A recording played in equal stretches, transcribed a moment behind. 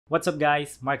What's up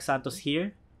guys, Mark Santos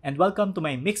here, and welcome to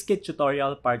my Mixkit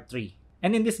tutorial part 3.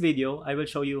 And in this video, I will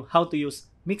show you how to use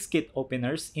Mixkit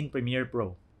openers in Premiere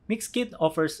Pro. Mixkit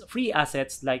offers free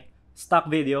assets like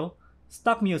stock video,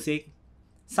 stock music,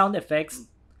 sound effects,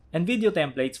 and video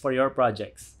templates for your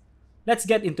projects. Let's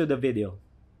get into the video.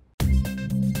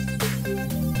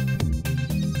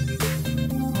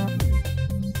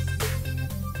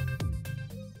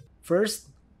 First,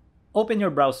 open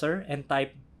your browser and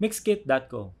type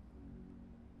mixkit.co.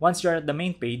 Once you're at the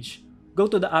main page, go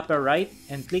to the upper right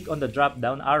and click on the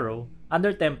drop-down arrow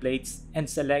under Templates and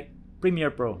select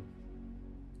Premiere Pro.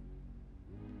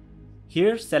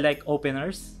 Here, select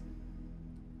Openers.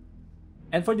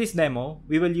 And for this demo,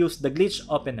 we will use the Glitch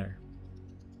Opener.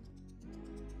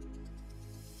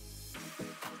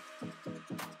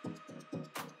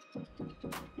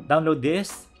 Download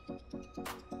this.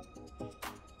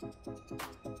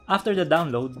 After the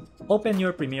download, open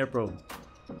your Premiere Pro.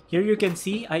 Here you can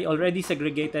see I already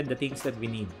segregated the things that we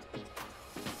need.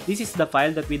 This is the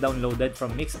file that we downloaded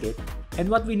from Mixkit, and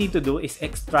what we need to do is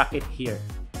extract it here.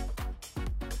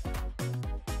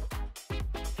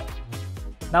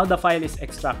 Now the file is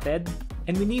extracted,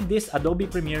 and we need this Adobe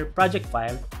Premiere project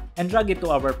file and drag it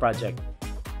to our project.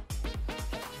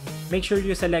 Make sure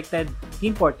you selected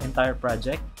Import Entire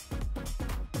Project,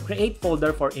 create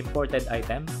folder for imported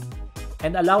items,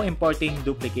 and allow importing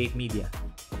duplicate media.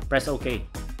 Press OK.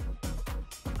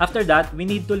 After that, we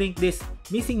need to link this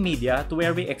missing media to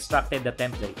where we extracted the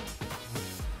template.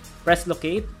 Press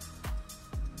Locate.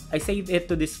 I save it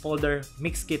to this folder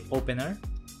Mixkit Opener.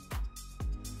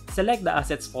 Select the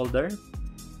Assets folder.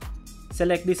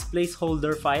 Select this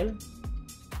placeholder file.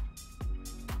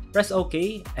 Press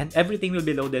OK, and everything will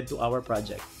be loaded to our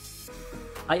project.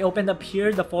 I opened up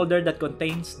here the folder that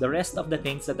contains the rest of the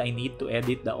things that I need to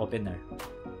edit the opener.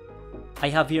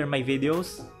 I have here my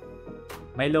videos,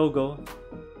 my logo,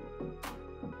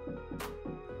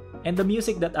 and the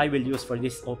music that I will use for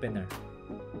this opener.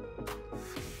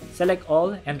 Select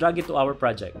all and drag it to our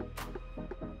project.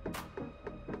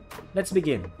 Let's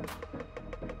begin.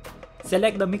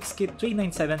 Select the Mixkit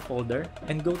 397 folder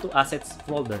and go to Assets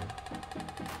folder.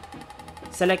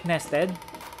 Select Nested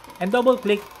and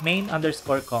double-click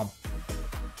main_comp.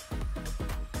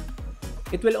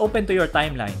 It will open to your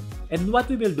timeline, and what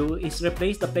we will do is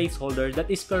replace the placeholder that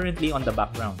is currently on the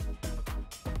background.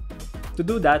 To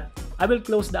do that, I will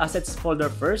close the Assets folder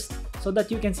first so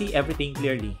that you can see everything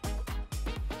clearly.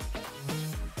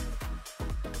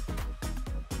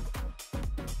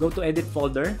 Go to Edit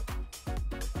folder,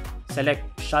 select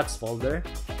Shots folder.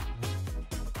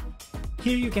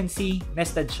 Here you can see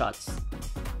Nested Shots.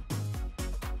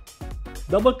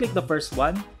 Double-click the first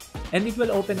one, and it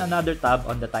will open another tab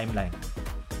on the timeline.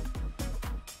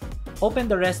 Open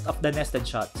the rest of the nested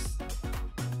shots.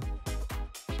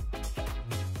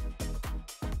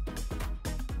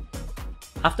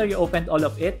 After you opened all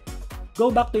of it,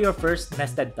 go back to your first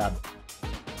nested tab.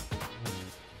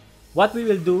 What we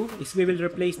will do is we will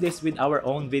replace this with our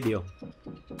own video.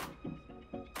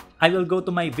 I will go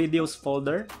to my videos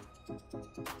folder.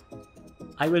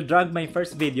 I will drag my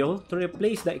first video to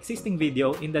replace the existing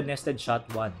video in the nested shot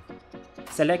 1.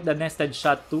 Select the nested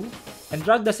shot 2 and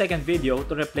drag the second video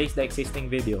to replace the existing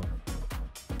video.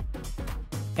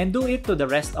 And do it to the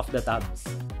rest of the tabs.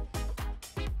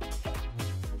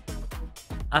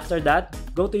 After that,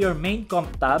 go to your main comp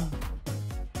tab,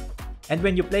 and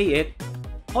when you play it,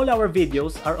 all our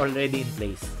videos are already in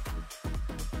place.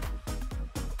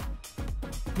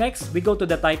 Next, we go to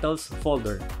the titles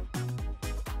folder.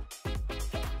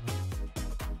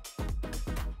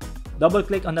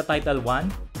 Double-click on the title 1,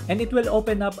 and it will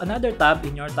open up another tab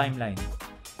in your timeline.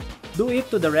 Do it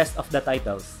to the rest of the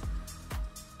titles.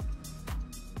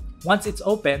 Once it's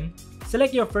open,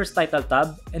 select your first title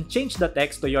tab and change the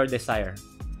text to your desire.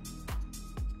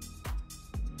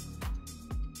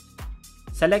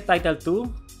 Select title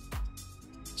 2,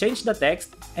 change the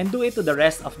text, and do it to the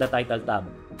rest of the title tab.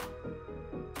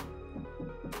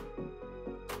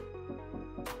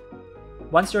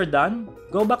 Once you're done,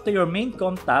 go back to your main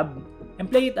comp tab and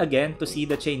play it again to see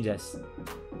the changes.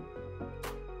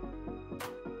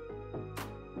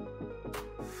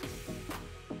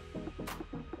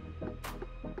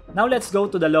 Now let's go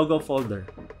to the logo folder.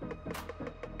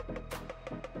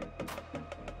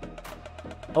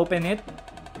 Open it.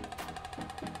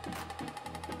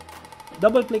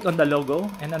 Double-click on the logo,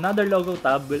 and another logo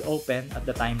tab will open at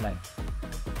the timeline.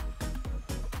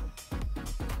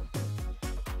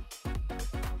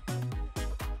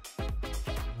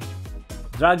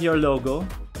 Drag your logo.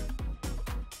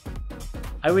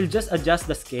 I will just adjust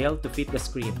the scale to fit the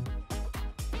screen.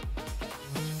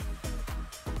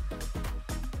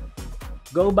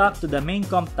 Go back to the main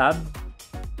comp tab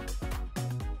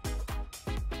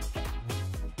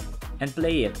and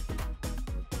play it.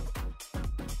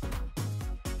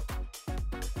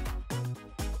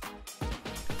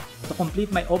 To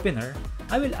complete my opener,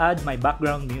 I will add my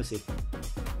background music.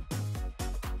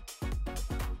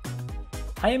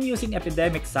 I am using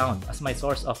EpidemicSound as my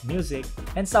source of music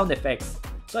and sound effects,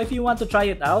 so if you want to try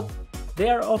it out, they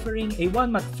are offering a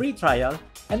 1-month free trial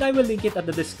and I will link it at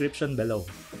the description below.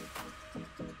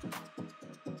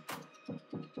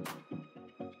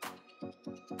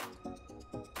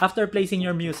 After placing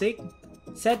your music,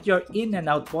 set your in and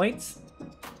out points.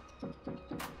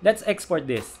 Let's export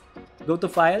this. Go to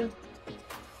File,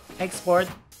 Export,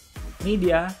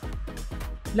 Media.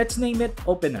 Let's name it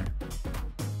Opener.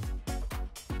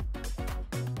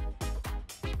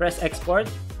 Press Export.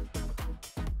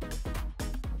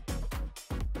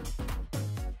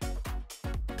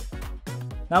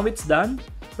 Now it's done.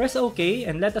 Press OK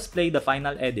and let us play the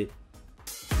final edit.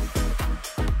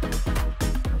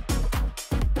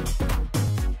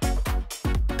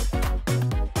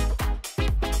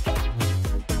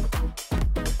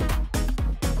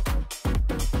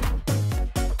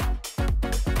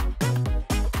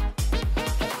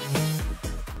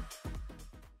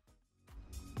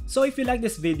 So if you like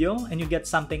this video and you get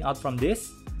something out from this,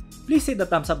 please hit the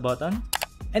thumbs up button.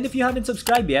 And if you haven't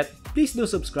subscribed yet, please do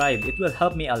subscribe, it will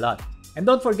help me a lot. And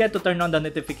don't forget to turn on the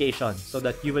notification so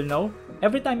that you will know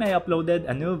every time I uploaded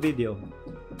a new video.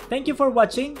 Thank you for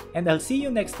watching and I'll see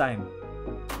you next time.